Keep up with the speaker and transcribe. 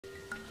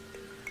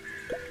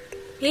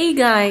Hey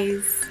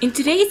guys! In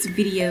today's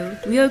video,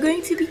 we are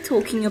going to be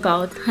talking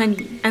about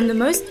honey and the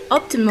most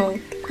optimal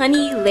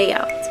honey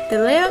layout. The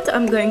layout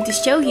I'm going to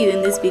show you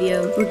in this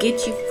video will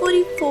get you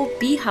 44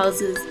 bee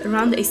houses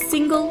around a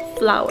single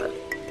flower.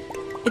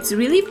 It's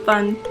really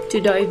fun to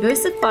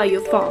diversify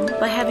your farm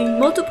by having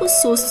multiple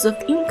sources of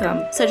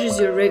income such as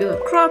your regular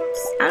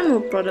crops,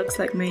 animal products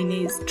like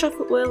mayonnaise,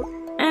 truffle oil,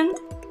 and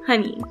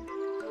honey.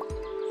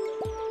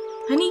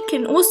 Honey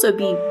can also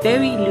be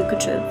very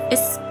lucrative,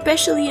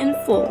 especially in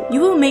fall.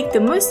 You will make the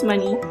most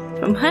money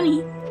from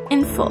honey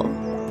in fall.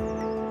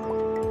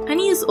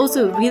 Honey is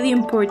also really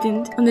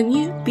important on the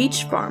new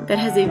beach farm that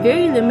has a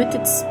very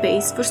limited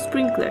space for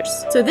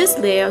sprinklers. So this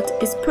layout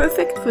is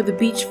perfect for the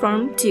beach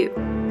farm too.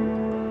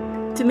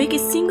 To make a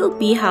single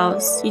bee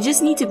house, you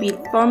just need to be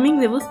farming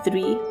level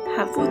 3,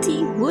 have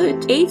 40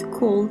 wood, 8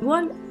 coal,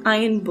 1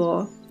 iron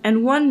bar,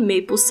 and 1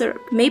 maple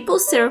syrup. Maple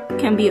syrup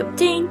can be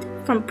obtained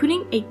from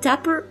putting a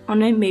tapper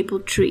on a maple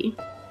tree.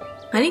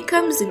 Honey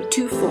comes in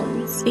 2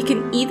 forms. It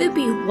can either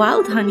be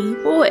wild honey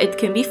or it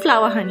can be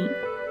flower honey.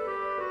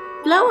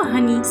 Flower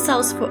honey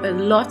sells for a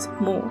lot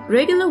more.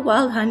 Regular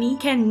wild honey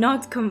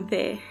cannot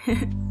compare.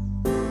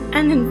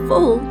 And in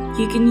fall,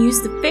 you can use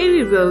the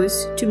fairy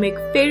rose to make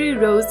fairy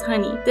rose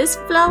honey. This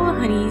flower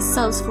honey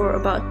sells for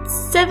about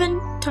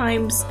 7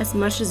 times as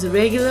much as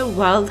regular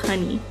wild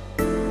honey.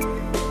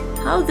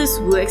 How this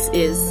works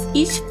is,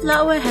 each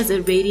flower has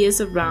a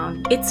radius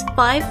around. It's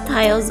 5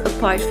 tiles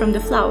apart from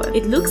the flower.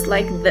 It looks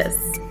like this.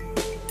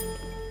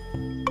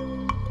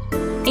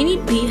 Any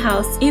bee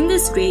house in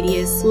this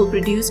radius will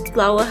produce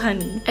flower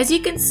honey. As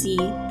you can see,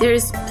 there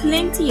is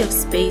plenty of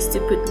space to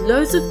put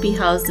loads of bee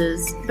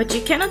houses, but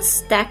you cannot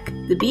stack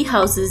the bee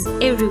houses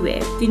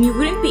everywhere. Then you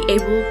wouldn't be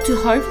able to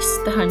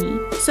harvest the honey.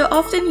 So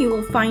often you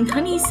will find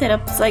honey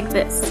setups like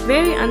this,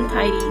 very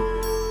untidy.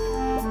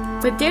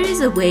 But there is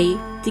a way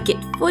to get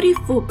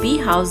 44 bee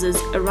houses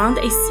around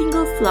a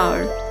single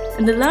flower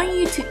and allowing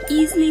you to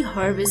easily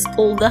harvest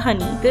all the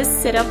honey. This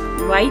setup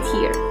right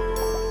here.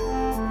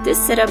 This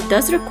setup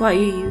does require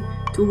you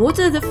to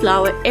water the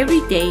flower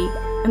every day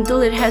until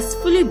it has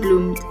fully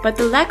bloomed, but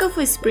the lack of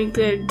a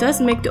sprinkler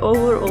does make the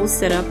overall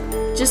setup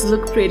just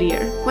look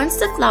prettier. Once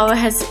the flower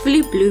has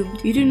fully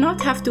bloomed, you do not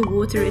have to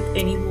water it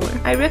anymore.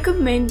 I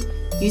recommend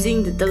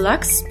using the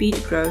Deluxe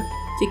Speed Grow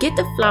to get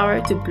the flower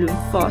to bloom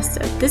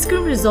faster. This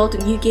can result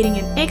in you getting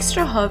an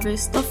extra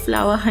harvest of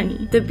flower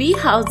honey. The bee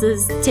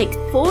houses take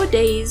 4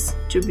 days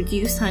to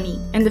produce honey,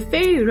 and the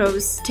fairy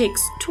rose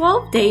takes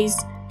 12 days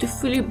to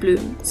fully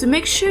bloom. So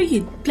make sure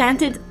you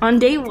plant it on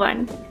day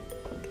 1.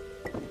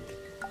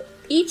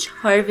 Each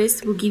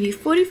harvest will give you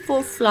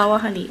 44 flower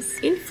honeys.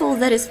 In full,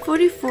 that is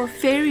 44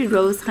 fairy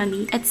rose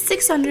honey at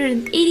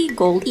 680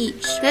 gold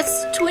each.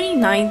 That's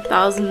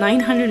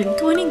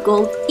 29,920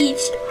 gold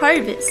each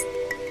harvest.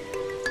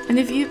 And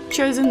if you've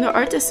chosen the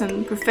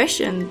artisan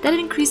profession, that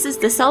increases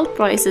the sell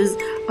prices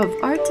of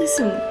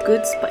artisan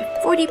goods by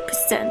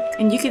 40%,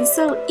 and you can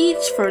sell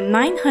each for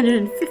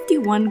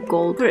 951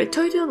 gold for a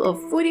total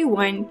of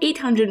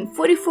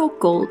 41,844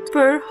 gold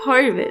per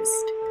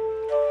harvest.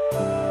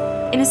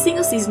 In a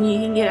single season, you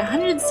can get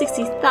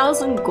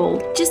 160,000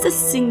 gold just a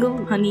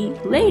single honey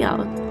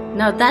layout.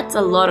 Now that's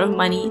a lot of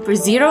money for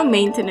zero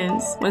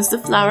maintenance once the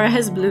flower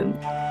has bloomed.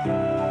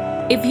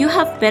 If you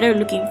have better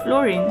looking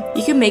flooring,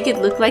 you can make it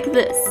look like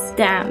this.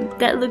 Damn,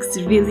 that looks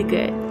really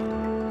good.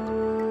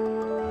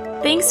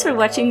 Thanks for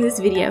watching this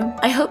video.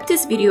 I hope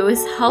this video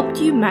has helped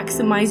you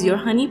maximize your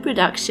honey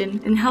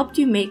production and helped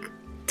you make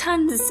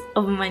tons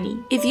of money.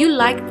 If you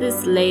like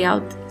this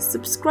layout,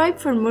 subscribe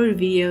for more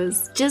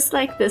videos just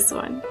like this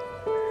one.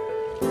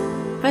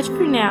 But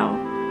for now,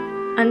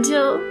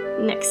 until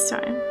next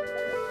time.